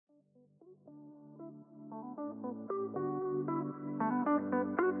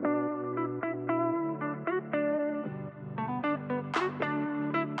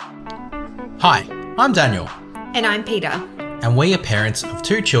Hi, I'm Daniel, And I'm Peter, and we are parents of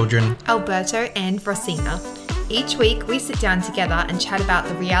two children. Alberto and Rosina. Each week we sit down together and chat about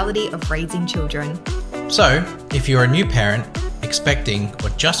the reality of raising children. So, if you're a new parent, expecting, or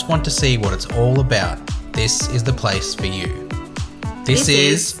just want to see what it's all about, this is the place for you. This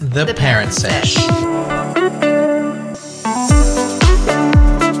is the Parent Sesh.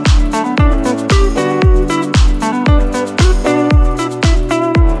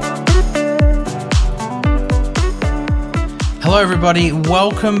 Hello everybody,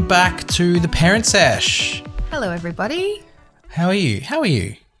 welcome back to the Parent Sesh. Hello everybody. How are you?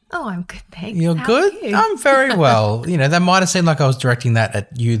 Oh, I'm good, thanks. You're How good? are you? I'm very well. You know, that might have seemed like I was directing that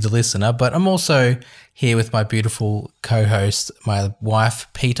at you, the listener, but I'm also here with my beautiful co-host, my wife,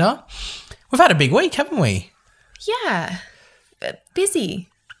 Peter. We've had a big week, haven't we? Yeah, busy.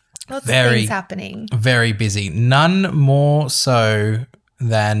 Lots of things happening. Very busy. None more so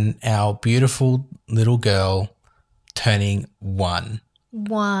than our beautiful little girl turning 1.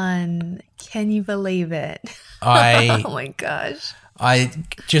 1. Can you believe it? Oh my gosh. I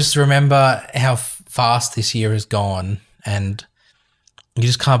just remember how fast this year has gone, and you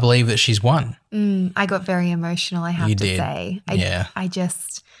just can't believe that she's 1. I got very emotional, I have to say. I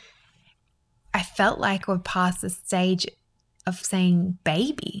felt like we're past the stage of saying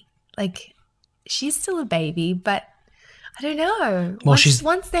baby. Like, she's still a baby, but I don't know. Well,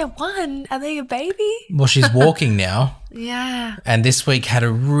 once they're 1, are they a baby? Well, she's walking now. Yeah. And this week had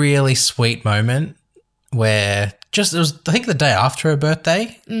a really sweet moment where it was, I think, the day after her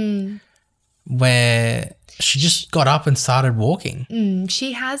birthday, where she just got up and started walking.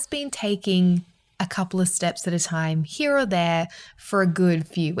 She has been taking a couple of steps at a time here or there for a good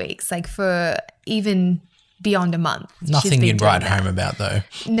few weeks, like for even beyond a month. Nothing you'd write home about, though.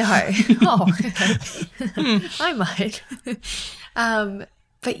 No. Oh, I might.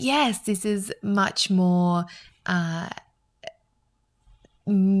 But yes, this is much more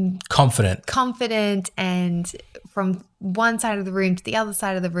confident, and from one side of the room to the other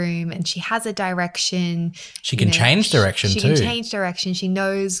side of the room, and she has a direction. She can change direction too. She can change direction. She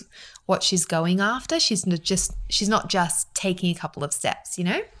knows what she's going after. She's not just taking a couple of steps, you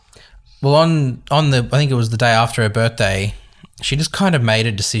know? Well, I think it was the day after her birthday, she just kind of made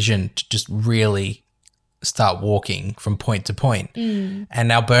a decision to just really start walking from point to point.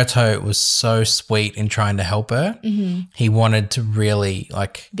 And Alberto was so sweet in trying to help her. He wanted to really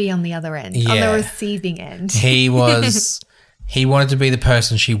be on the other end, on the receiving end. He wanted to be the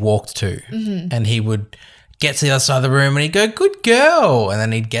person she walked to, and he would get to the other side of the room and he'd go, "Good girl," and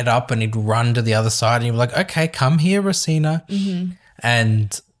then he'd get up and he'd run to the other side and he'd be like, "Okay, come here, Rosina."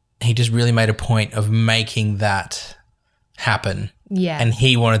 And he just really made a point of making that happen. Yeah. And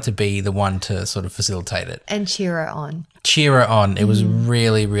he wanted to be the one to sort of facilitate it. And cheer her on. It was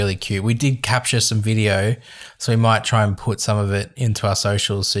really, really cute. We did capture some video, so we might try and put some of it into our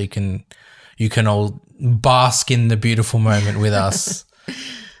socials so you can all bask in the beautiful moment with us.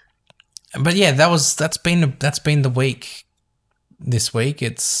 But yeah, that's been the week. This week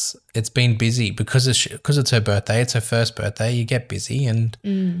it's been busy because it's her birthday. It's her first birthday. You get busy, and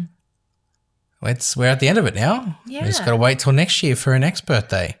we're at the end of it now. Yeah. We just got to wait till next year for her next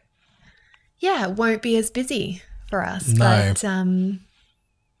birthday. Yeah, it won't be as busy for us. No. But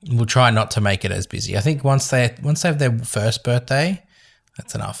we'll try not to make it as busy. I think once they have their first birthday,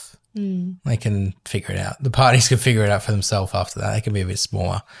 that's enough. They can figure it out. The parties can figure it out for themselves after that. They can be a bit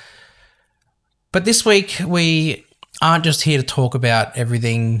smaller. But this week we aren't just here to talk about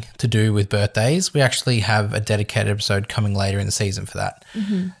everything to do with birthdays. We actually have a dedicated episode coming later in the season for that.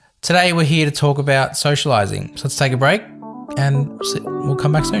 Today we're here to talk about socializing. So let's take a break and we'll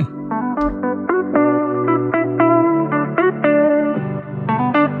come back soon.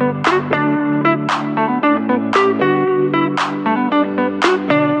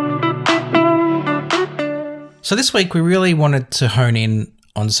 So this week we really wanted to hone in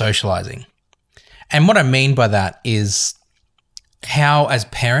on socializing. And what I mean by that is how, as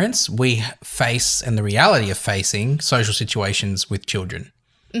parents, we face and the reality of facing social situations with children.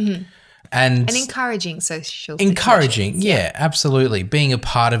 And encouraging social situations. Yeah, absolutely. Being a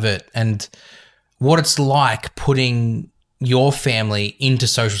part of it and what it's like putting your family into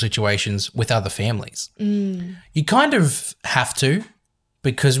social situations with other families. You kind of have to,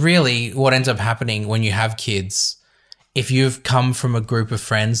 because really what ends up happening when you have kids, if you've come from a group of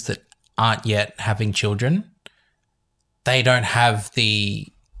friends that aren't yet having children, they don't have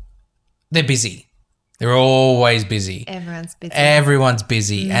they're busy. They're always busy. Everyone's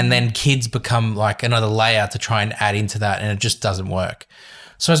busy. And then kids become like another layer to try and add into that, and it just doesn't work.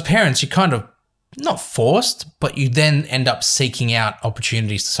 So as parents, you're kind of not forced, but you then end up seeking out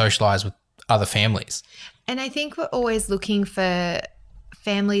opportunities to socialize with other families. And I think we're always looking for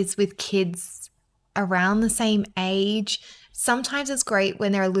families with kids around the same age. Sometimes it's great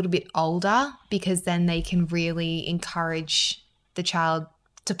when they're a little bit older because then they can really encourage the child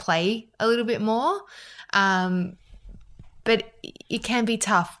to play a little bit more. But it can be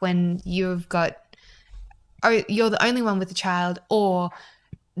tough when you're the only one with a child, or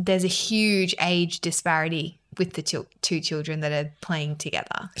there's a huge age disparity with the two children that are playing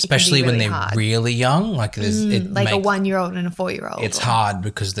together. Especially when they're really young. Like there's a 1-year-old and a 4-year-old. It's hard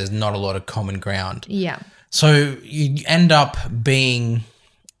because there's not a lot of common ground. Yeah. So you end up being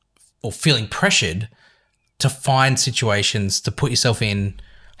or feeling pressured to find situations to put yourself in,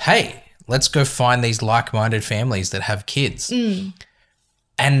 hey, let's go find these like-minded families that have kids.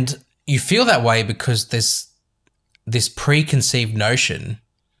 And you feel that way because there's this preconceived notion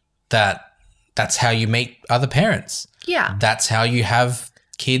that that's how you meet other parents. Yeah. That's how you have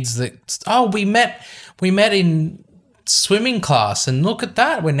kids that, we met in swimming class and look at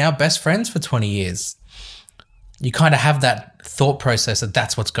that. We're now best friends for 20 years. You kind of have that thought process that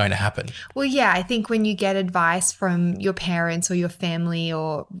that's what's going to happen. Well, yeah, I think when you get advice from your parents or your family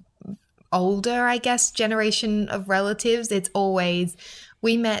or older, I guess, generation of relatives, it's always,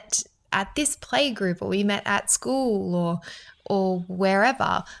 we met at this play group, or we met at school, or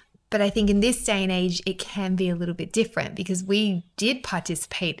wherever. But I think in this day and age, it can be a little bit different because we did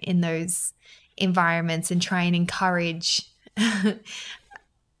participate in those environments and try and encourage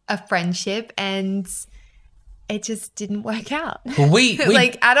a friendship, and it just didn't work out. Well, we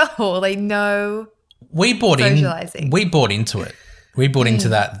like at all, no. We bought socializing. We bought into it. We bought into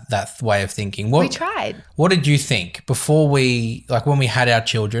that way of thinking. We tried. What did you think before when we had our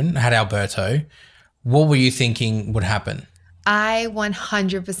children, had Alberto? What were you thinking would happen? I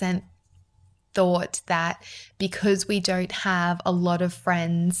 100% thought that because we don't have a lot of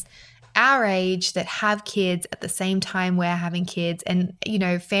friends our age that have kids at the same time we're having kids, and,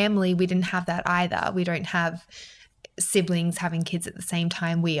 family, we didn't have that either. We don't have siblings having kids at the same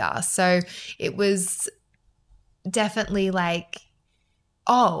time we are. So it was definitely like,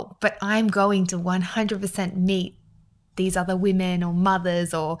 but I'm going to 100% meet these other women or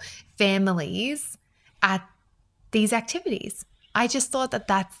mothers or families at these activities. I just thought that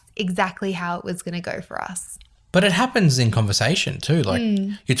that's exactly how it was going to go for us. But it happens in conversation too. Like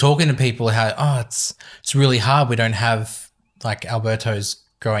you're talking to people how, it's really hard. We don't have, like, Alberto's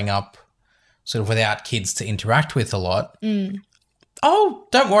growing up sort of without kids to interact with a lot. Oh,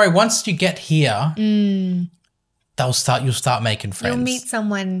 don't worry. Once you get here, you'll start making friends. You'll meet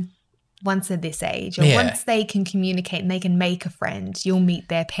someone once they're this age, or once they can communicate and they can make a friend, you'll meet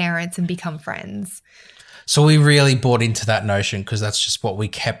their parents and become friends. So we really bought into that notion because that's just what we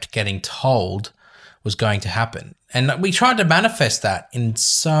kept getting told was going to happen. And we tried to manifest that in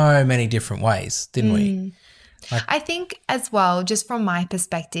so many different ways, didn't we? I think as well, just from my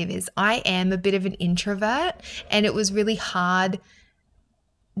perspective, is I am a bit of an introvert, and it was really hard,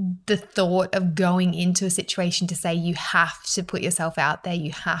 the thought of going into a situation to say you have to put yourself out there,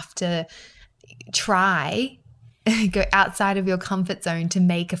 you have to try, go outside of your comfort zone to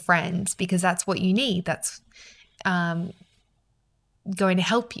make a friend, because that's what you need. That's going to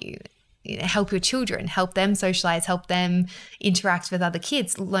help you. Help your children, help them socialize, help them interact with other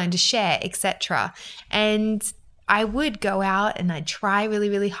kids, learn to share, etc. And I would go out and I'd try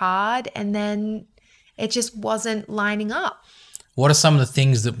really, really hard, and then it just wasn't lining up. What are some of the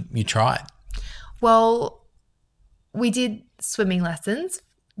things that you tried? Well, we did swimming lessons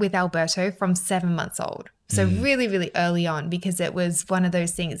with Alberto from 7 months old. So really, really early on, because it was one of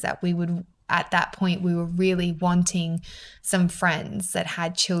those things that we would, at that point, we were really wanting some friends that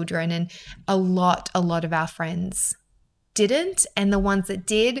had children, and a lot of our friends didn't. And the ones that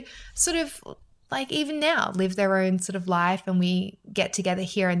did sort of, like, even now live their own sort of life, and we get together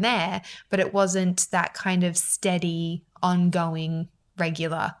here and there, but it wasn't that kind of steady, ongoing,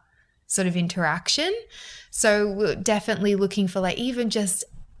 regular sort of interaction. So we're definitely looking for, like, even just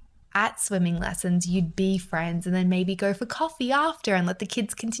at swimming lessons, you'd be friends and then maybe go for coffee after and let the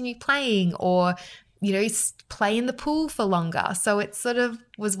kids continue playing, or, play in the pool for longer. So it sort of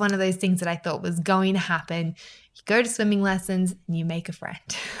was one of those things that I thought was going to happen. You go to swimming lessons and you make a friend.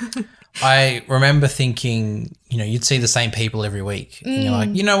 I remember thinking, you'd see the same people every week. And you're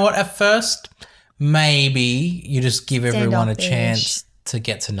like, you know what, at first, maybe you just give everyone a chance to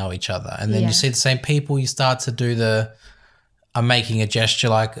get to know each other. And then you see the same people, you start to do the, I'm making a gesture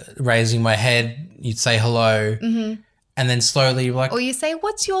like raising my head, you'd say hello. Mm-hmm. And then slowly you're like... Or you say,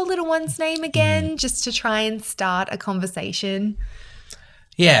 what's your little one's name again? Just to try and start a conversation.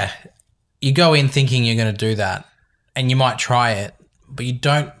 Yeah. You go in thinking you're going to do that and you might try it, but you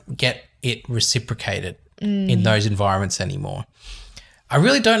don't get it reciprocated in those environments anymore. I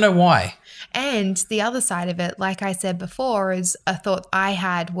really don't know why. And the other side of it, like I said before, is a thought I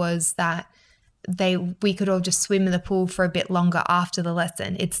had was that we could all just swim in the pool for a bit longer after the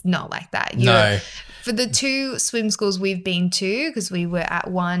lesson. It's not like that. No. For the 2 swim schools we've been to, because we were at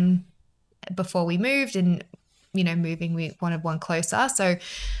one before we moved and, moving, we wanted one closer. So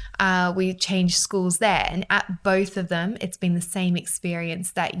we changed schools there. And at both of them, it's been the same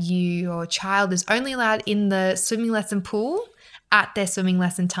experience that your child is only allowed in the swimming lesson pool at their swimming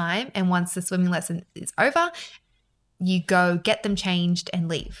lesson time. And once the swimming lesson is over, you go get them changed and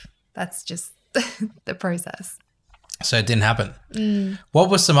leave. That's just the process. So it didn't happen. What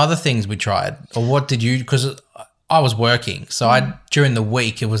were some other things we tried? Or what did you, because I was working. So during the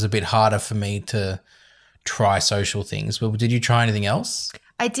week, it was a bit harder for me to try social things. But did you try anything else?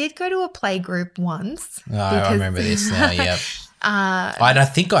 I did go to a play group once. Oh, I remember this now, yep. I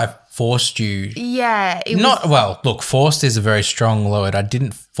think I forced you. Yeah. Look, forced is a very strong word. I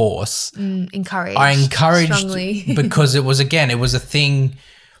didn't force. Encouraged. I encouraged strongly. Because it was a thing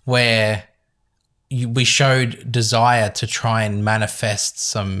where we showed desire to try and manifest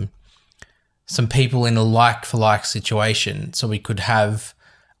some people in a like-for-like situation so we could have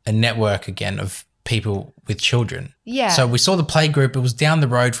a network again of people with children. Yeah. So we saw the play group. It was down the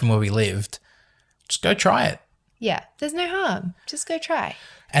road from where we lived. Just go try it. Yeah. There's no harm. Just go try.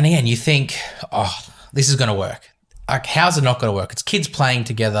 And again, you think, this is going to work. Like, how's it not going to work? It's kids playing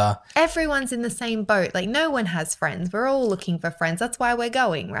together. Everyone's in the same boat. Like, no one has friends. We're all looking for friends. That's why we're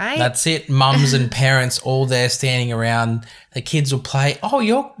going, right? That's it. Mums and parents all there standing around. The kids will play. Oh,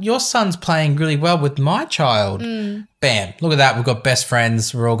 your son's playing really well with my child. Bam. Look at that. We've got best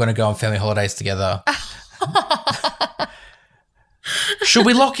friends. We're all going to go on family holidays together. Should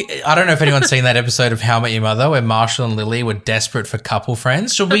we lock... I don't know if anyone's seen that episode of How I Met Your Mother where Marshall and Lily were desperate for couple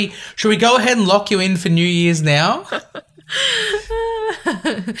friends. Should we go ahead and lock you in for New Year's now?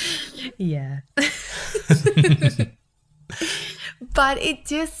 Yeah. But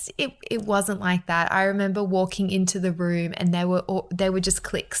it wasn't like that. I remember walking into the room and they were just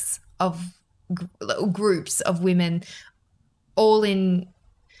cliques of groups of women all in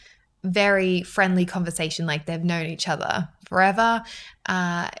very friendly conversation, like they've known each other forever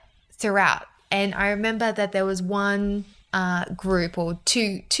throughout. And I remember that there was one group or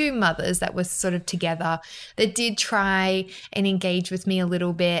two mothers that was sort of together that did try and engage with me a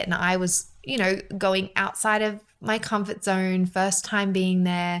little bit. And I was, going outside of my comfort zone, first time being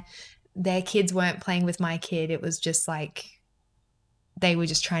there. Their kids weren't playing with my kid. It was just like they were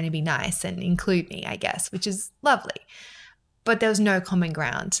just trying to be nice and include me, I guess, which is lovely. But there was no common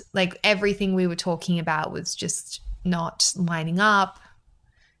ground. Like everything we were talking about was just not lining up.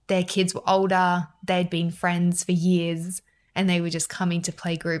 Their kids were older. They'd been friends for years and they were just coming to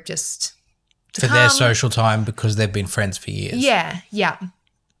play group just to for their social time because they've been friends for years. Yeah.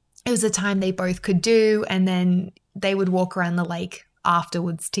 It was a time they both could do, and then they would walk around the lake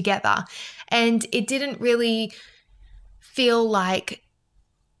afterwards together. And it didn't really feel like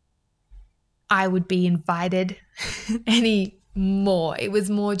I would be invited anymore. It was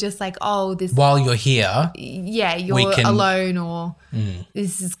more just like, this... While you're here... Yeah, you're alone or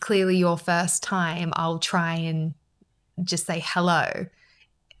this is clearly your first time. I'll try and just say hello.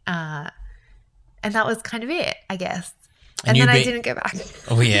 And that was kind of it, I guess. And then I didn't go back.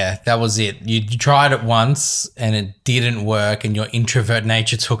 Oh, yeah, that was it. You tried it once and it didn't work and your introvert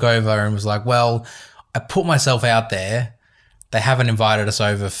nature took over and was like, well, I put myself out there. They haven't invited us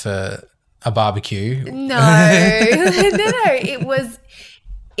over for a barbecue. No.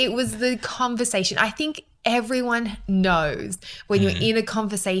 It was the conversation. I think everyone knows when you're in a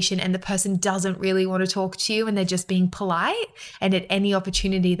conversation and the person doesn't really want to talk to you and they're just being polite, and at any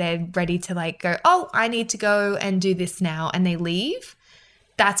opportunity they're ready to go, I need to go and do this now, and they leave.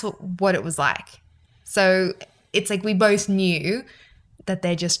 That's what it was like. So it's like we both knew that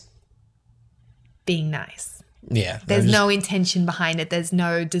they're just being nice. Yeah. There's no intention behind it. There's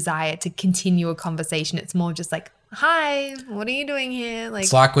no desire to continue a conversation. It's more just like, hi, what are you doing here?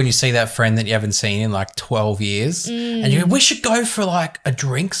 It's like when you see that friend that you haven't seen in 12 years and you go, we should go for a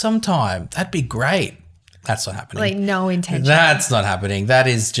drink sometime. That'd be great. That's not happening. No intention. That's not happening. That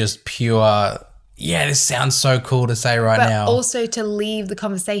is just pure yeah, this sounds so cool to say right but now. also to leave the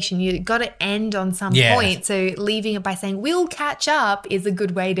conversation. You got to end on some Yeah. point. So leaving it by saying, we'll catch up is a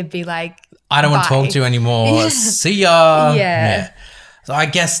good way to be like, I don't want to bye. talk to you anymore. See ya. Yeah. So I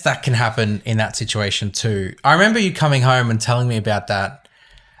guess that can happen in that situation too. I remember you coming home and telling me about that,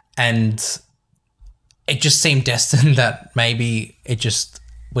 and it just seemed destined that maybe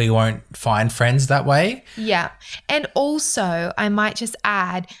we won't find friends that way. Yeah. And also, I might just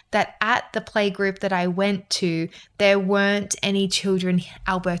add that at the playgroup that I went to, there weren't any children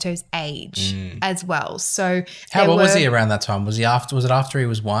Alberto's age as well. So How old was he around that time? Was it after he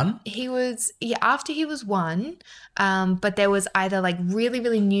was 1? He was, after he was 1. But there was either like really,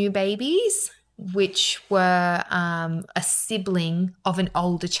 really new babies, which were a sibling of an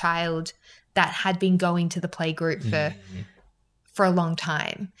older child that had been going to the playgroup for a long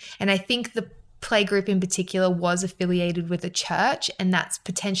time. And I think the playgroup in particular was affiliated with a church, and that's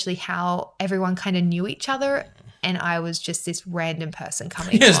potentially how everyone kind of knew each other. And I was just this random person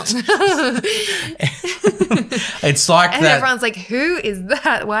coming along. It's like and that. Everyone's like, who is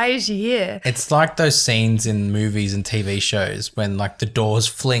that? Why is she here? It's like those scenes in movies and TV shows when like the doors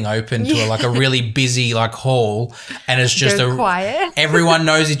fling open to like a really busy like hall, and it's just quiet. Everyone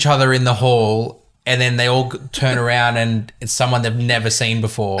knows each other in the hall. And then they all turn around and it's someone they've never seen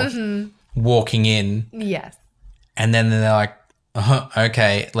before walking in. Yes. And then they're like,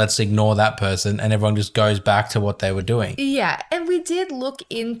 okay, let's ignore that person. And everyone just goes back to what they were doing. Yeah. And we did look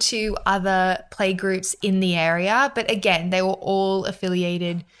into other playgroups in the area. But again, they were all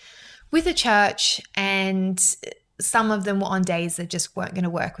affiliated with a church, and some of them were on days that just weren't going to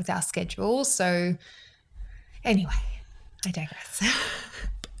work with our schedule. So anyway, I digress.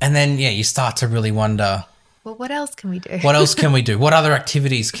 And then, you start to really wonder, well, what else can we do? What else can we do? What other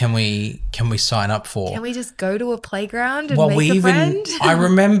activities can we sign up for? Can we just go to a playground and make a friend? I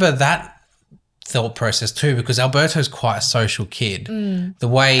remember that thought process too, because Alberto's quite a social kid. The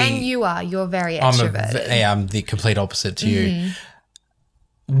way and you're very extroverted. I'm the complete opposite to you.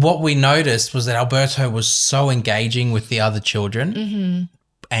 What we noticed was that Alberto was so engaging with the other children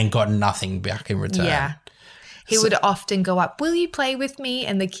and got nothing back in return. Yeah. He would often go up, will you play with me?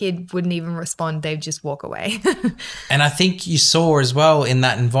 And the kid wouldn't even respond. They'd just walk away. And I think you saw as well in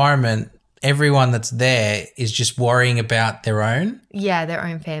that environment, everyone that's there is just worrying about their own. Yeah, their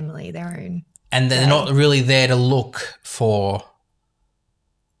own family, their own. And they're not really there to look for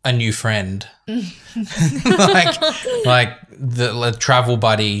a new friend. like the travel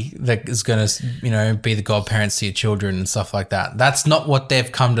buddy that is going to, be the godparents to your children and stuff like that. That's not what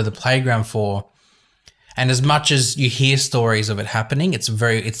they've come to the playground for. And as much as you hear stories of it happening, it's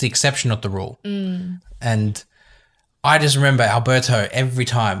the exception, not the rule. And I just remember Alberto every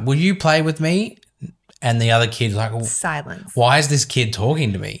time, will you play with me? And the other kid's like, well, silence. Why is this kid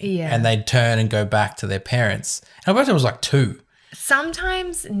talking to me? Yeah. And they'd turn and go back to their parents. Alberto was like 2.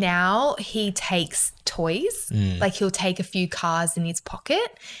 Sometimes now he takes toys, like he'll take a few cars in his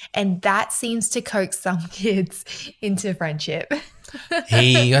pocket, and that seems to coax some kids into friendship.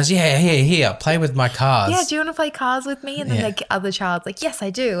 He goes, here, play with my cars. Yeah, do you want to play cars with me? And then the other child's like, yes, I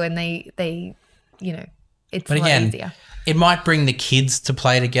do. And they it's a lot easier. It might bring the kids to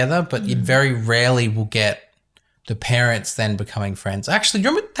play together, but you very rarely will get the parents then becoming friends. Actually, do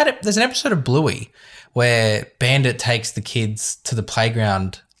you remember that there's an episode of Bluey where Bandit takes the kids to the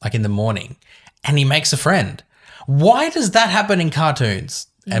playground like in the morning and he makes a friend. Why does that happen in cartoons?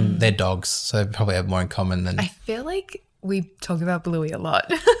 And they're dogs, so they probably have more in common than... I feel like we talk about Bluey a lot.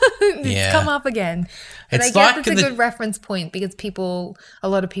 It's come up again. But I guess it's a good reference point because a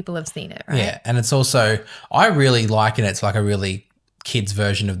lot of people have seen it, right? Yeah, and it's also, I really like it. It's like a really kids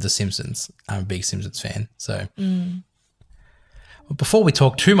version of The Simpsons. I'm a big Simpsons fan. So before we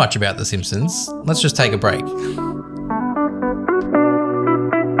talk too much about The Simpsons, let's just take a break.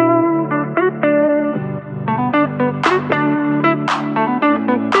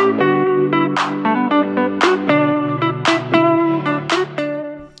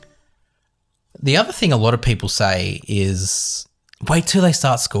 The other thing a lot of people say is wait till they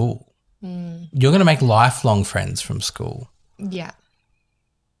start school. You're going to make lifelong friends from school. Yeah.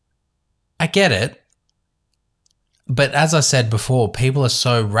 I get it. But as I said before, people are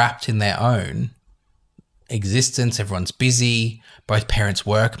so wrapped in their own existence. Everyone's busy. Both parents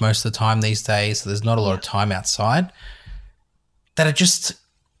work most of the time these days, so there's not a lot of time outside. That it just,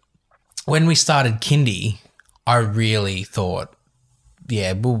 when we started kindy, I really thought,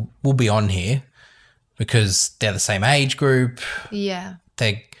 we'll be on here because they're the same age group. Yeah.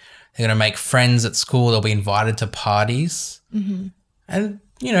 They're going to make friends at school. They'll be invited to parties. And,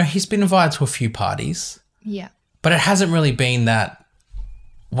 he's been invited to a few parties. Yeah. But it hasn't really been that,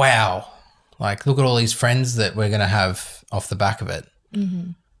 wow, Like, look at all these friends that we're going to have off the back of it.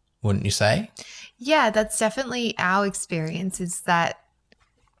 Mm-hmm. Wouldn't you say? Yeah, that's definitely our experience, is that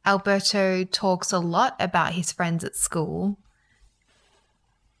Alberto talks a lot about his friends at school,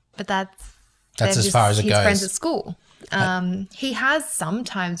 but that's as far as it his goes. friends at school. He has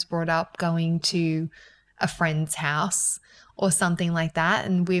sometimes brought up going to a friend's house or something like that,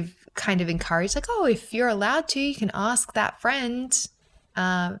 and we've kind of encouraged, like, oh, if you're allowed to, you can ask that friend.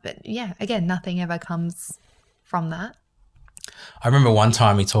 But yeah, again, nothing ever comes from that. I remember one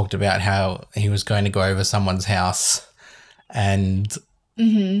time he talked about how he was going to go over someone's house and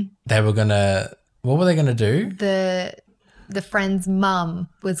they were going to, what were they going to do? The friend's mum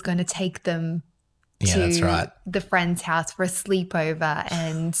was going to take them that's right. the friend's house for a sleepover,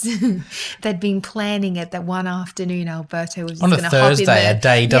 and they'd been planning it that one afternoon Alberto was just on a going to hop in Thursday, a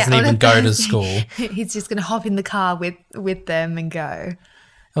day he doesn't even go to school. He's just going to hop in the car with them and go.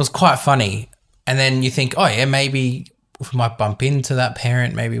 It was quite funny. And then you think, oh, yeah, maybe we might bump into that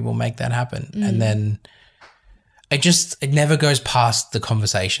parent. Maybe we'll make that happen. And then it never goes past the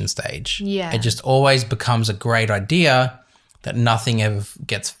conversation stage. Yeah. It just always becomes a great idea that nothing ever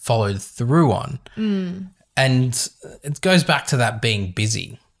gets followed through on. And it goes back to that being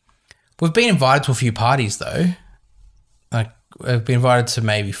busy. We've been invited to a few parties though. Like, we've been invited to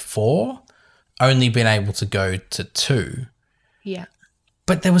maybe 4, only been able to go to 2. Yeah.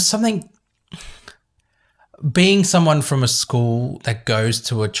 But there was something, being someone from a school that goes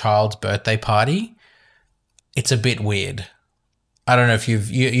to a child's birthday party, it's a bit weird. I don't know if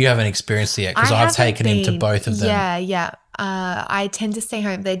you haven't experienced it yet, because I've taken him to both of them. Yeah. I tend to stay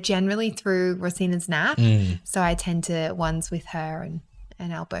home. They're generally through Rosina's nap. So I tend to ones with her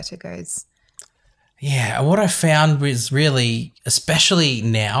and Alberto goes. Yeah. And what I found was really, especially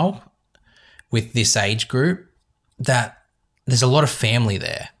now with this age group, that there's a lot of family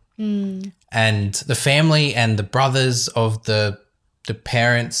there. And the family and the brothers of the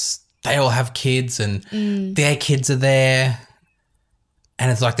parents, they all have kids and their kids are there.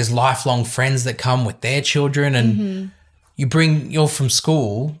 And it's like there's lifelong friends that come with their children, and you're from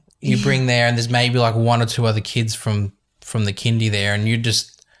school, you bring there, and there's maybe like 1 or 2 other kids from the kindy there, and you're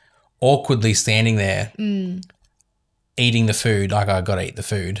just awkwardly standing there eating the food. Like, I got to eat the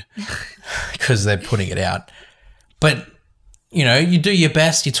food because they're putting it out. But, you know, you do your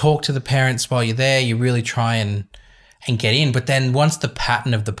best, you talk to the parents while you're there, you really try and get in. But then once the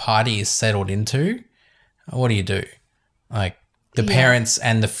pattern of the party is settled into, what do? Like, the parents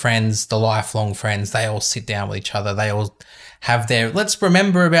and the friends, the lifelong friends, they all sit down with each other. They all have let's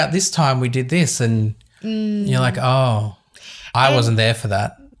remember about this time we did this. And you're like, oh, I wasn't there for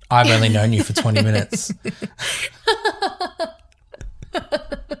that. I've only known you for 20 minutes.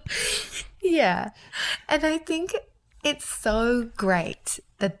 Yeah. And I think it's so great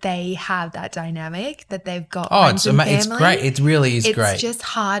that they have that dynamic, that they've got friends and family. It's great. It really is great. It's just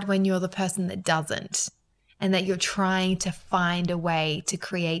hard when you're the person that doesn't, and that you're trying to find a way to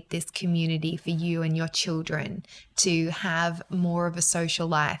create this community for you and your children to have more of a social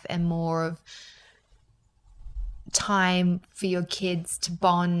life and more of time for your kids to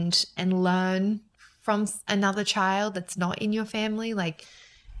bond and learn from another child that's not in your family. Like,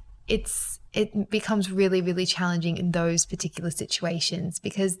 it becomes really, really challenging in those particular situations,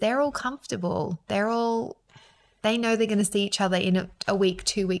 because they're all comfortable. They know they're going to see each other in a week,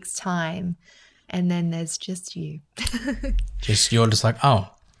 2 weeks time. And then there's just you. You're just like, oh,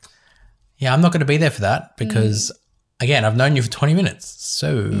 yeah, I'm not going to be there for that because, again, I've known you for 20 minutes.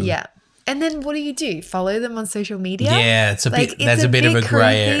 So yeah. And then what do? Follow them on social media? Yeah, it's a bit. There's a bit of a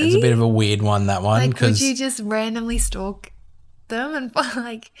grey area. It's a bit of a weird one, that one. Like, would you just randomly stalk them? And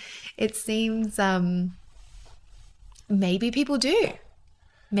like, it seems maybe people do.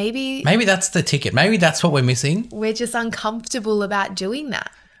 Maybe that's the ticket. Maybe that's what we're missing. We're just uncomfortable about doing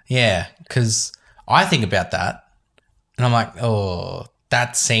that. Yeah, because I think about that and I'm like, oh,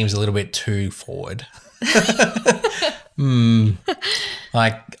 that seems a little bit too forward.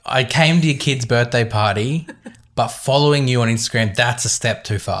 Like, I came to your kid's birthday party, but following you on Instagram, that's a step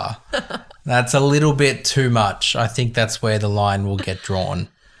too far. That's a little bit too much. I think that's where the line will get drawn.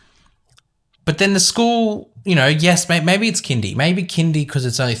 But then the school, you know, yes, maybe it's kindy. Maybe kindy because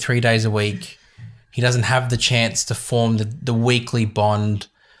it's only 3 days a week. He doesn't have the chance to form the weekly bond.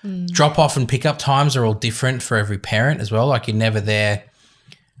 Drop-off and pick-up times are all different for every parent as well. Like, you're never there.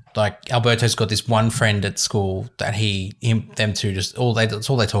 Like, Alberto's got this one friend at school that them two just that's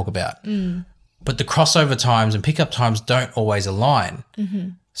all they talk about. But the crossover times and pick-up times don't always align.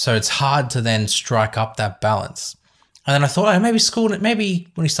 So it's hard to then strike up that balance. And then I thought, maybe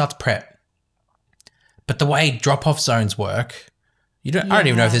when he starts prep. But the way drop-off zones work, I don't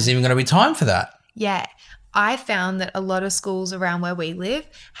even know if there's even going to be time for that. Yeah. I found that a lot of schools around where we live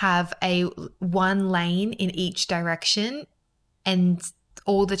have a one lane in each direction, and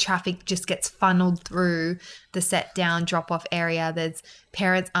all the traffic just gets funneled through the set down drop off area.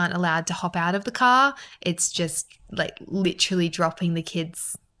 Parents aren't allowed to hop out of the car. It's just like literally dropping the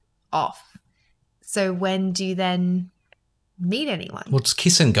kids off. So when do you then meet anyone? Well, it's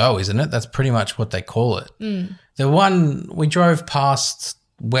kiss and go, isn't it? That's pretty much what they call it. The one we drove past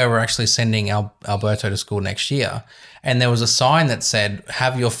where we're actually sending Alberto to school next year, and there was a sign that said,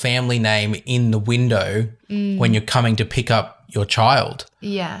 have your family name in the window when you're coming to pick up your child.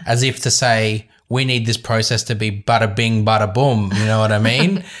 Yeah. As if to say, we need this process to be bada bing, bada boom. You know what I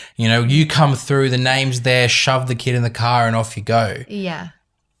mean? You come through, the name's there, shove the kid in the car and off you go. Yeah.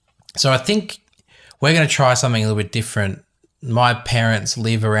 So I think we're going to try something a little bit different. My parents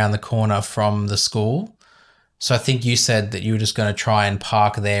live around the corner from the school. So I think you said that you were just going to try and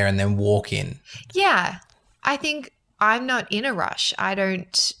park there and then walk in. Yeah. I think I'm not in a rush. I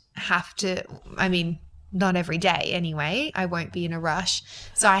don't have to, not every day anyway. I won't be in a rush.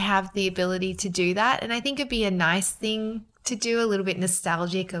 So I have the ability to do that. And I think it'd be a nice thing to do, a little bit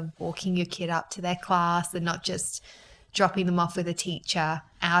nostalgic of walking your kid up to their class and not just dropping them off with a teacher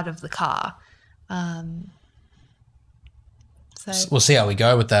out of the car. So we'll see how we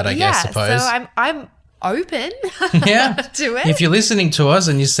go with that, I guess, suppose. So I'm open to it. If you're listening to us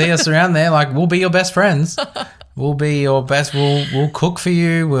and you see us around there, like, we'll be your best friends. We'll be your best. We'll cook for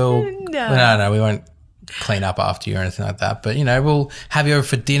you. No, we won't clean up after you or anything like that. But, we'll have you over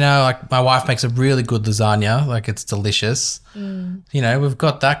for dinner. Like, my wife makes a really good lasagna. Like, it's delicious. We've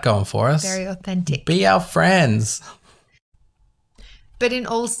got that going for us. Very authentic. Be our friends. But in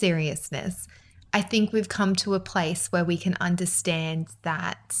all seriousness, I think we've come to a place where we can understand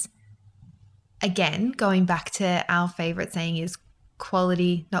that, again, going back to our favorite saying is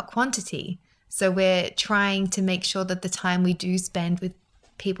quality, not quantity. So we're trying to make sure that the time we do spend with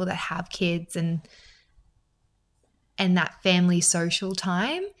people that have kids and that family social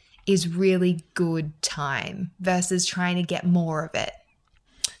time is really good time versus trying to get more of it.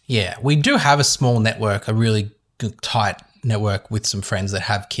 Yeah, we do have a small network, a really good, tight network with some friends that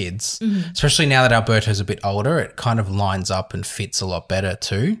have kids, especially now that Alberto's a bit older. It kind of lines up and fits a lot better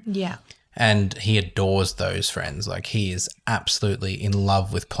too. Yeah. And he adores those friends. Like, he is absolutely in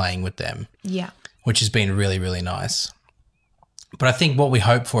love with playing with them. Yeah. Which has been really, really nice. But I think what we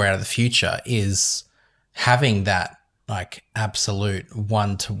hope for out of the future is having that, like, absolute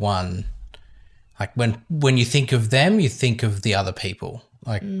one-to-one. Like, when you think of them, you think of the other people.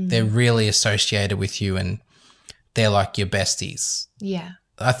 Like, they're really associated with you and they're like your besties. Yeah.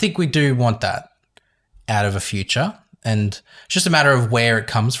 I think we do want that out of a future, and it's just a matter of where it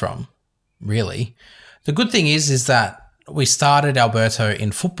comes from, really. The good thing is that we started Alberto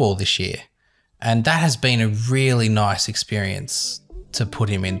in football this year, and that has been a really nice experience to put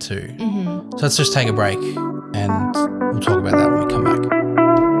him into. So let's just take a break and we'll talk about that when we come back.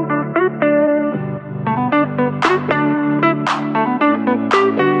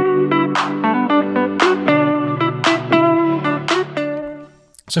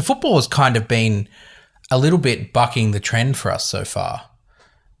 So football has kind of been a little bit bucking the trend for us so far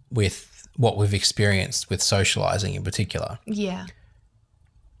with what we've experienced with socialising in particular. Yeah.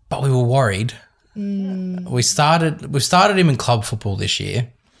 But we were worried. We've started him in club football this year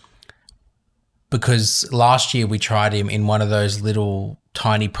because last year we tried him in one of those little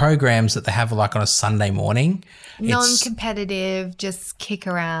tiny programs that they have like on a Sunday morning. Non-competitive, just kick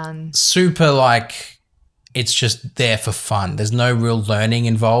around. Super, like, it's just there for fun. There's no real learning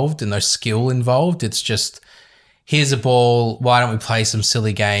involved and no skill involved. It's just, here's a ball. Why don't we play some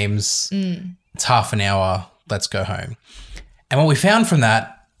silly games? It's half an hour. Let's go home. And what we found from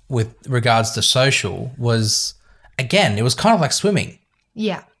that with regards to social was, again, it was kind of like swimming.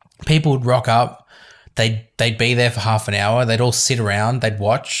 Yeah. People would rock up. They'd be there for half an hour. They'd all sit around. They'd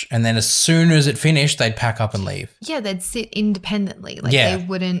watch. And then as soon as it finished, they'd pack up and leave. Yeah, they'd sit independently. Like, they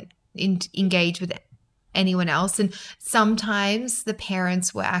wouldn't engage with anyone else. And sometimes the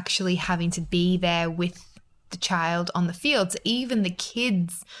parents were actually having to be there with the child on the field. So even the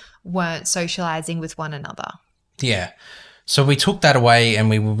kids weren't socializing with one another. Yeah. So we took that away and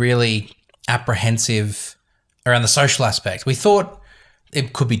we were really apprehensive around the social aspect. We thought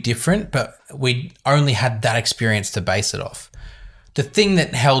it could be different, but we only had that experience to base it off. The thing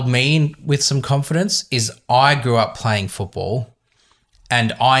that held me with some confidence is I grew up playing football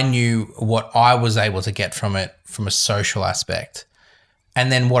and I knew what I was able to get from it from a social aspect.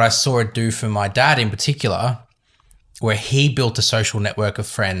 And then what I saw it do for my dad in particular, where he built a social network of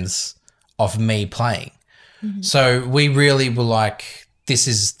friends of me playing. So we really were like, this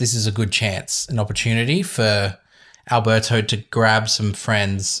is a good chance, an opportunity for Alberto to grab some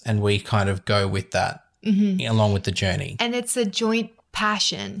friends, and we kind of go with that along with the journey. And it's a joint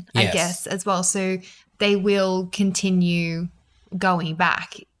passion, Yes. I guess, as well. So they will continue going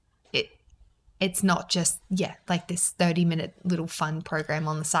back. It's not just, like this 30-minute little fun program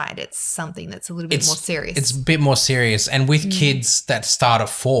on the side. It's something that's a little bit more serious. It's a bit more serious. And with kids that start at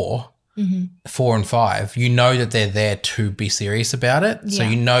 4 and 5, you know that they're there to be serious about it. So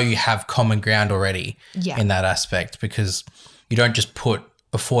you know you have common ground already in that aspect, because you don't just put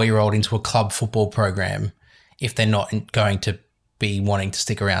a 4-year-old into a club football program if they're not going to be wanting to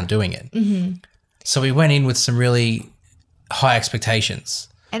stick around doing it. So we went in with some really high expectations.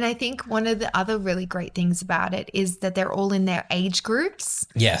 And I think one of the other really great things about it is that they're all in their age groups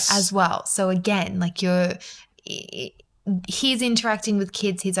as well. So again, like he's interacting with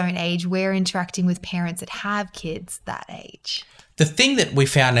kids his own age. We're interacting with parents that have kids that age. The thing that we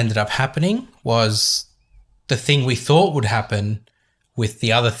found ended up happening was the thing we thought would happen with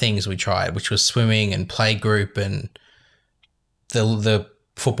the other things we tried, which was swimming and play group and the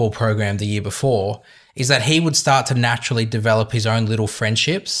football program the year before, is that he would start to naturally develop his own little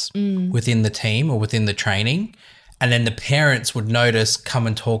friendships within the team or within the training. And then the parents would notice, come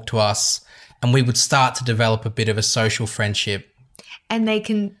and talk to us, and we would start to develop a bit of a social friendship. And they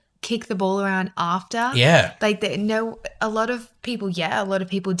can kick the ball around after. Yeah. Like a lot of people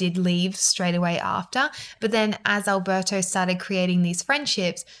did leave straight away after. But then as Alberto started creating these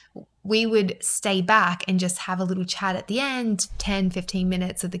friendships, we would stay back and just have a little chat at the end, 10, 15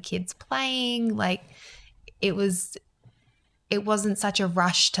 minutes of the kids playing. Like it wasn't such a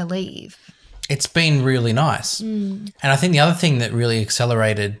rush to leave. It's been really nice. And I think the other thing that really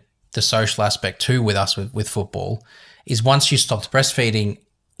accelerated the social aspect too with us with football is once you stopped breastfeeding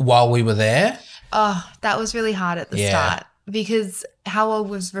while we were there. Oh, that was really hard at the start, because how old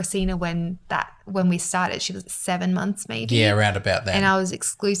was Rosina when we started? She was 7 months maybe. Yeah, around about then. And I was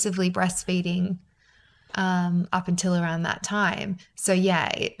exclusively breastfeeding up until around that time. So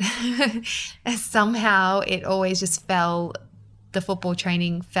somehow it always just fell. The football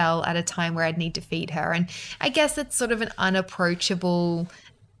training fell at a time where I'd need to feed her. And I guess it's sort of an unapproachable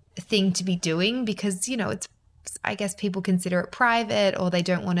thing to be doing, because, I guess people consider it private, or they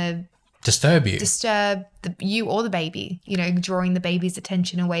don't want to disturb you or the baby, drawing the baby's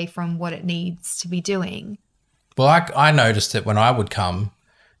attention away from what it needs to be doing. Well, I noticed it when I would come,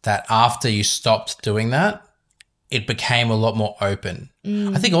 that after you stopped doing that, it became a lot more open.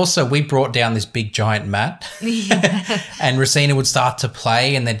 I think also we brought down this big giant mat and Rosina would start to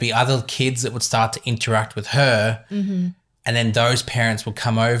play, and there'd be other kids that would start to interact with her. And then those parents would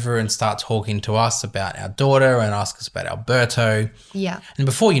come over and start talking to us about our daughter and ask us about Alberto. Yeah. And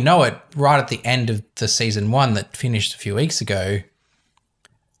before you know it, right at the end of the season 1 that finished a few weeks ago,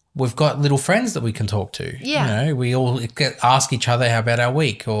 we've got little friends that we can talk to. Yeah. We all ask each other how about our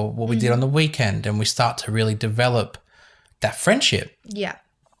week or what we did on the weekend, and we start to really develop that friendship. Yeah.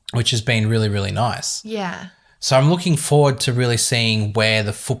 Which has been really, really nice. Yeah. So I'm looking forward to really seeing where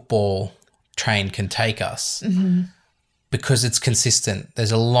the football train can take us. Because it's consistent.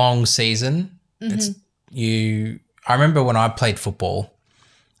 There's a long season. I remember when I played football,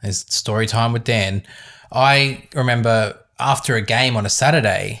 there's story time with Dan. I remember after a game on a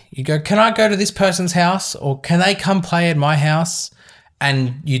Saturday, you go, can I go to this person's house, or can they come play at my house?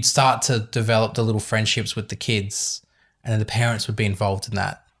 And you'd start to develop the little friendships with the kids, and then the parents would be involved in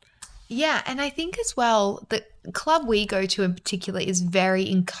that. Yeah, and I think as well, the club we go to in particular is very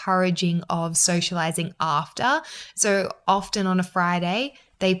encouraging of socializing after. So often on a Friday,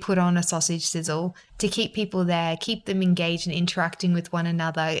 they put on a sausage sizzle to keep people there, keep them engaged and interacting with one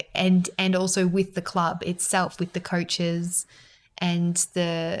another, and also with the club itself, with the coaches and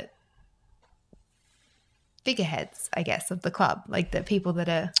the figureheads, I guess, of the club, like the people that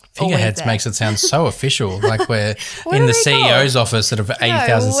are figureheads makes it sound so official, like we're in the CEO's office at an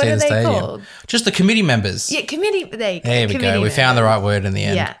 80,000 seater stadium. Called? Just the committee members. Yeah, committee. There we go. We found the right word in the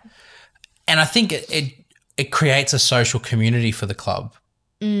end. Yeah, and I think it creates a social community for the club,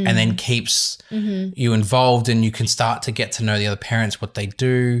 and then keeps you involved, and you can start to get to know the other parents, what they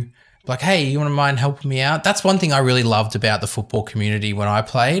do. Like, hey, you want to mind helping me out? That's one thing I really loved about the football community when I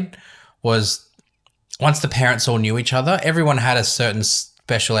played was, once the parents all knew each other, everyone had a certain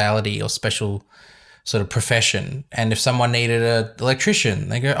speciality or special sort of profession. And if someone needed an electrician,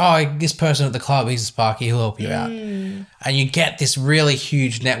 they go, oh, this person at the club, he's a Sparky, he'll help you out. And you get this really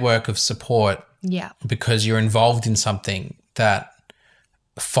huge network of support because you're involved in something that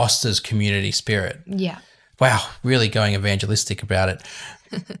fosters community spirit. Yeah. Wow, really going evangelistic about it.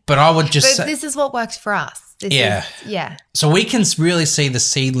 But I would just But say, this is what works for us. Yeah. Yeah. So we can really see the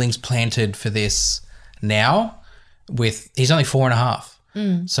seedlings planted for this now. He's only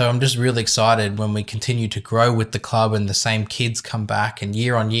 4.5. So I'm just really excited when we continue to grow with the club and the same kids come back, and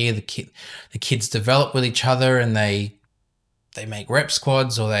year on year the kids develop with each other, and they make rep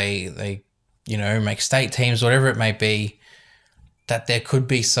squads, or they make state teams, whatever it may be, that there could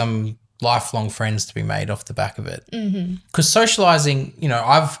be some lifelong friends to be made off the back of it. Because socializing,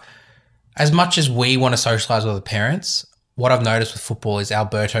 as much as we want to socialize with the parents, what I've noticed with football is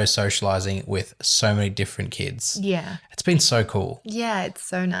Alberto socializing with so many different kids. Yeah. It's been so cool. Yeah, it's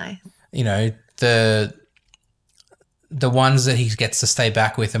so nice. The ones that he gets to stay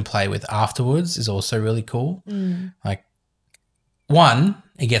back with and play with afterwards is also really cool. Like, one,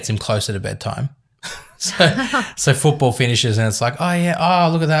 it gets him closer to bedtime. So football finishes and it's like, oh yeah,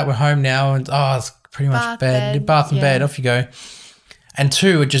 oh look at that, we're home now, and it's pretty much bath and bed, off you go. And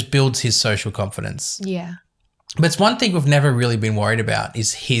two, it just builds his social confidence. Yeah. But it's one thing we've never really been worried about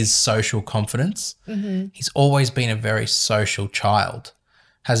is his social confidence. He's always been a very social child,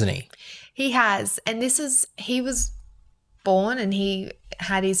 hasn't he? He has. And he was born and he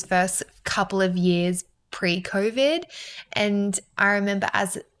had his first couple of years pre-COVID. And I remember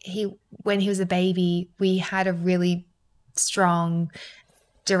when he was a baby, we had a really strong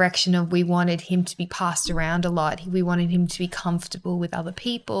direction of we wanted him to be passed around a lot. We wanted him to be comfortable with other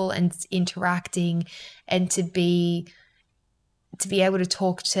people and interacting, and to be able to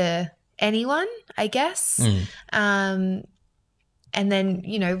talk to anyone, I guess. And then,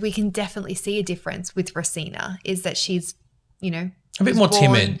 we can definitely see a difference with Rosina, is that she's, a bit more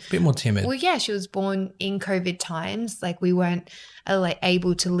timid. Well, yeah, she was born in COVID times. Like, we weren't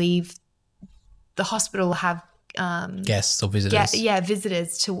able to leave the hospital, have guests or visitors.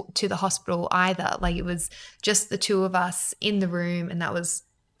 Visitors to the hospital either. Like, it was just the two of us in the room, and that was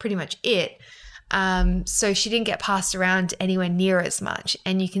pretty much it. So she didn't get passed around anywhere near as much,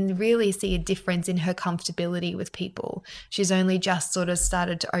 and you can really see a difference in her comfortability with people. She's only just sort of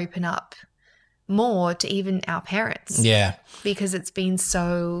started to open up more to even our parents. Yeah. Because it's been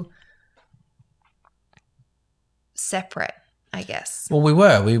so separate, I guess. Well,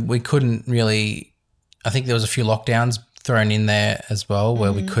 we couldn't really. I think there was a few lockdowns thrown in there as well,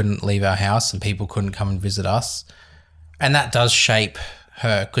 where we couldn't leave our house and people couldn't come and visit us. And that does shape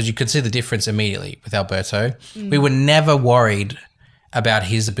her, because you could see the difference immediately with Alberto. We were never worried about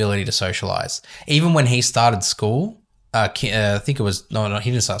his ability to socialize. Even when he started school, I think it was, no,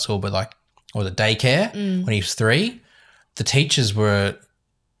 he didn't start school, but or the daycare when he was 3, the teachers were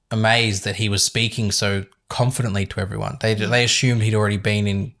amazed that he was speaking so confidently to everyone. They assumed he'd already been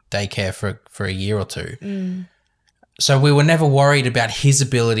in daycare for a year or two. So we were never worried about his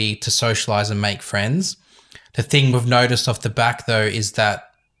ability to socialize and make friends. The thing we've noticed off the back, though, is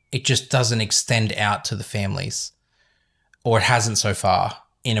that it just doesn't extend out to the families, or it hasn't so far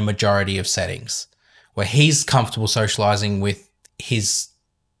in a majority of settings, where he's comfortable socializing with his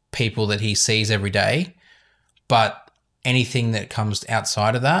people that he sees every day, but anything that comes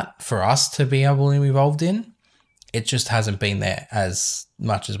outside of that for us to be able to be involved in, it just hasn't been there as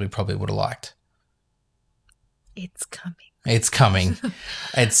much as we probably would have liked. It's coming. It's coming.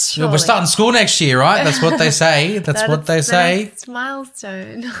 We're starting school next year, right? That's what they say. That's what they say. Next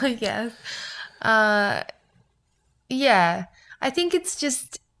milestone, I guess. Yeah, I think it's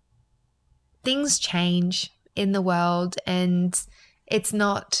just things change in the world, and it's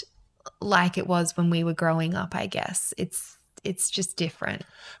not like it was when we were growing up, I guess. It's just different.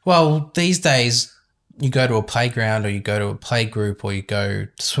 Well, these days, you go to a playground or you go to a play group or you go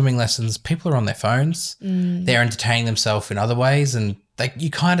to swimming lessons, people are on their phones. They're entertaining themselves in other ways, and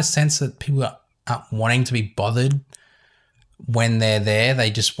you kind of sense that people aren't wanting to be bothered when they're there. They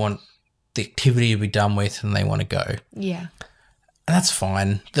just want the activity to be done with and they want to go. Yeah. And that's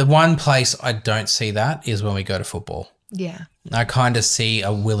fine. The one place I don't see that is when we go to football. Yeah. I kind of see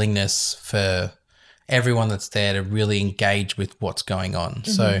a willingness for everyone that's there to really engage with what's going on.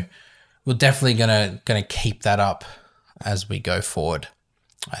 So we're definitely gonna keep that up as we go forward,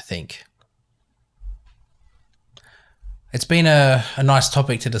 I think. It's been a nice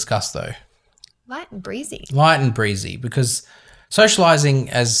topic to discuss, though. Light and breezy. Light and breezy, because socializing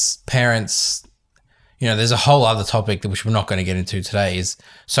as parents, there's a whole other topic which we're not going to get into today, is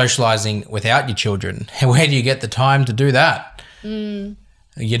socializing without your children. Where do you get the time to do that? You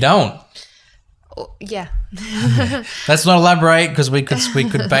don't. Yeah. Let's not elaborate, because we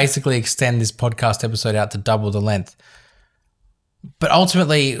could basically extend this podcast episode out to double the length. But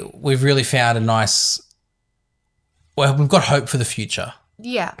ultimately, we've really found we've got hope for the future.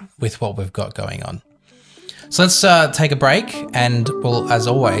 Yeah. With what we've got going on. So let's take a break and we'll, as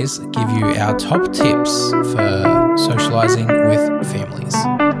always, give you our top tips for socialising with families.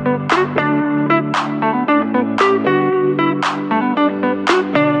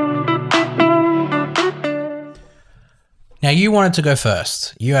 Now, you wanted to go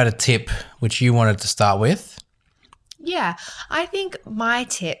first. You had a tip which you wanted to start with. Yeah, I think my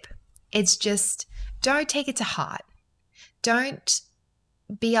tip is just don't take it to heart. Don't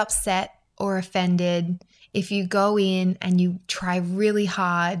be upset or offended if you go in and you try really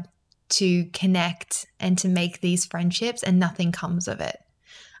hard to connect and to make these friendships and nothing comes of it.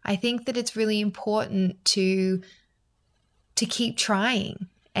 I think that it's really important to keep trying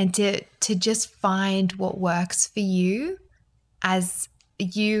and to just find what works for you as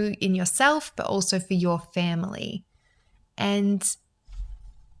you in yourself, but also for your family. And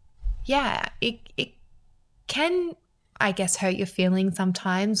yeah, it can, I guess, hurt your feelings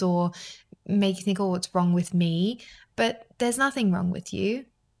sometimes or make you think, oh, what's wrong with me? But there's nothing wrong with you.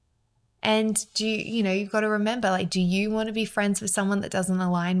 And you've got to remember, like, do you want to be friends with someone that doesn't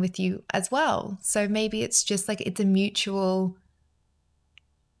align with you as well? So maybe it's just like it's a mutual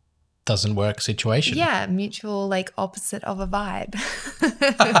doesn't work situation. Yeah, mutual, like, opposite of a vibe.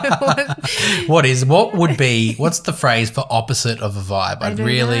 What's the phrase for opposite of a vibe? I'd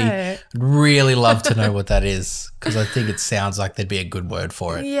really love to know what that is, because I think it sounds like there'd be a good word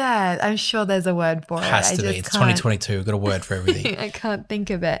for it. Yeah, I'm sure there's a word for it. Has to be. It's 2022. We've got a word for everything. I can't think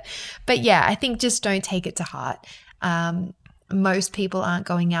of it. But yeah, I think just don't take it to heart. Most people aren't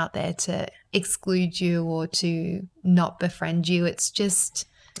going out there to exclude you or to not befriend you. It's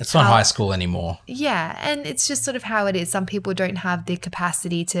not high school anymore. Yeah, and it's just sort of how it is. Some people don't have the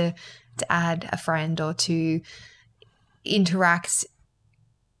capacity to add a friend or to interact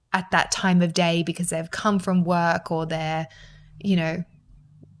at that time of day because they've come from work or they're,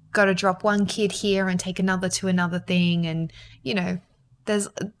 got to drop one kid here and take another to another thing. And, there's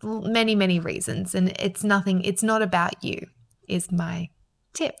many, many reasons. And it's not about you is my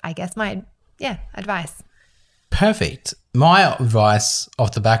tip, I guess, my advice. Perfect. My advice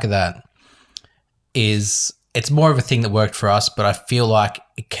off the back of that is it's more of a thing that worked for us, but I feel like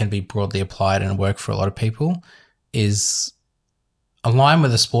it can be broadly applied and work for a lot of people, is align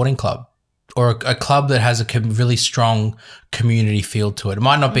with a sporting club or a club that has a really strong community feel to it. It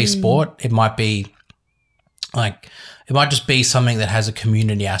might not be sport. It might be it might just be something that has a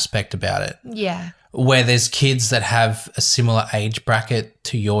community aspect about it. Yeah. Where there's kids that have a similar age bracket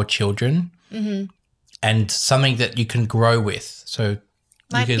to your children. Mm-hmm. And something that you can grow with. So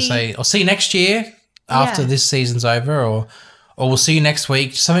you can say, I'll see you next year after this season's over, or we'll see you next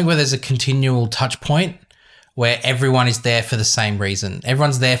week. Something where there's a continual touch point where everyone is there for the same reason.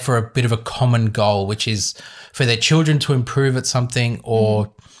 Everyone's there for a bit of a common goal, which is for their children to improve at something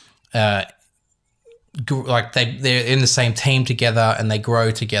or like they're in the same team together and they grow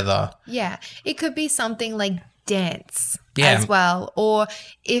together. Yeah. It could be something like dance as well. Or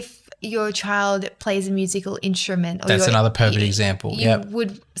if your child plays a musical instrument. Or that's another perfect example. You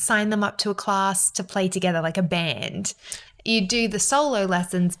would sign them up to a class to play together like a band. You do the solo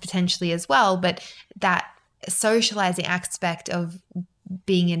lessons potentially as well, but that socializing aspect of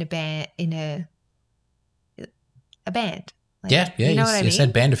being in a band, Like, you know what I mean? You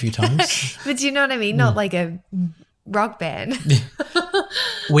said band a few times. But do you know what I mean? Not like a rock band.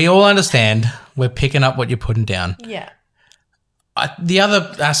 We all understand. We're picking up what you're putting down. Yeah. The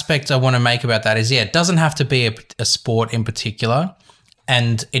other aspect I want to make about that is, it doesn't have to be a sport in particular,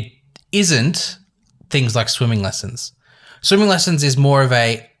 and it isn't things like swimming lessons. Swimming lessons is more of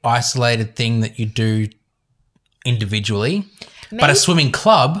a isolated thing that you do individually, but a swimming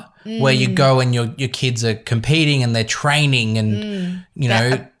club where you go and your kids are competing and they're training and,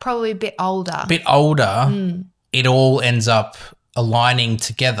 they're probably a bit older. It all ends up aligning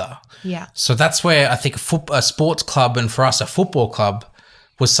together. Yeah. So that's where I think a sports club, and for us a football club,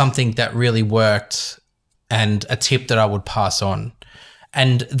 was something that really worked and a tip that I would pass on.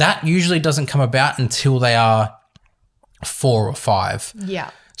 And that usually doesn't come about until they are 4 or 5.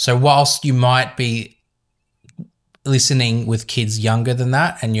 Yeah. So whilst you might be listening with kids younger than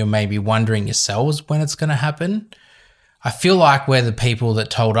that and you're maybe wondering yourselves when it's going to happen, I feel like we're the people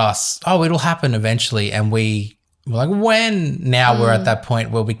that told us, oh, it'll happen eventually, and we were like, when? Now we're at that point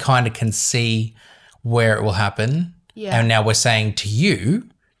where we kind of can see where it will happen. Yeah. And now we're saying to you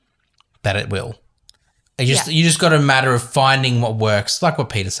that it will. You just got a matter of finding what works, like what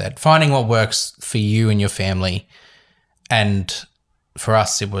Peter said, finding what works for you and your family. And for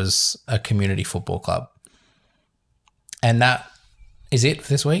us, it was a community football club. And that is it for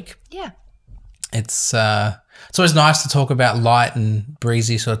this week. Yeah. It's it's always nice to talk about light and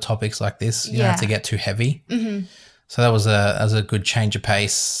breezy sort of topics like this. You don't have to get too heavy. Mm-hmm. So that was a good change of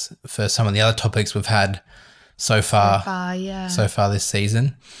pace for some of the other topics we've had so far this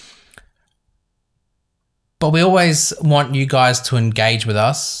season. But we always want you guys to engage with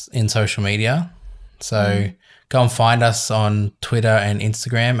us in social media. So go and find us on Twitter and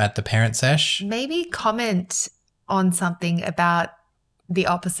Instagram at The Parent Sesh. Maybe comment on something about the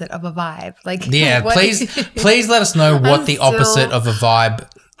opposite of a vibe. Like, please let us know what the opposite of a vibe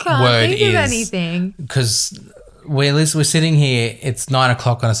word is. Anything. Because we're sitting here, it's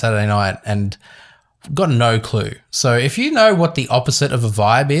 9:00 on a Saturday night and got no clue. So if you know what the opposite of a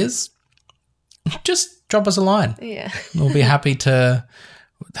vibe is, just drop us a line. Yeah. We'll be happy to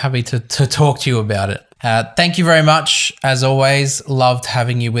talk to you about it. Thank you very much. As always, loved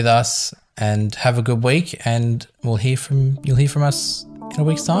having you with us, and have a good week, and you'll hear from us in a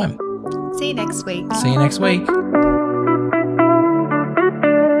week's time. See you next week. See you next week.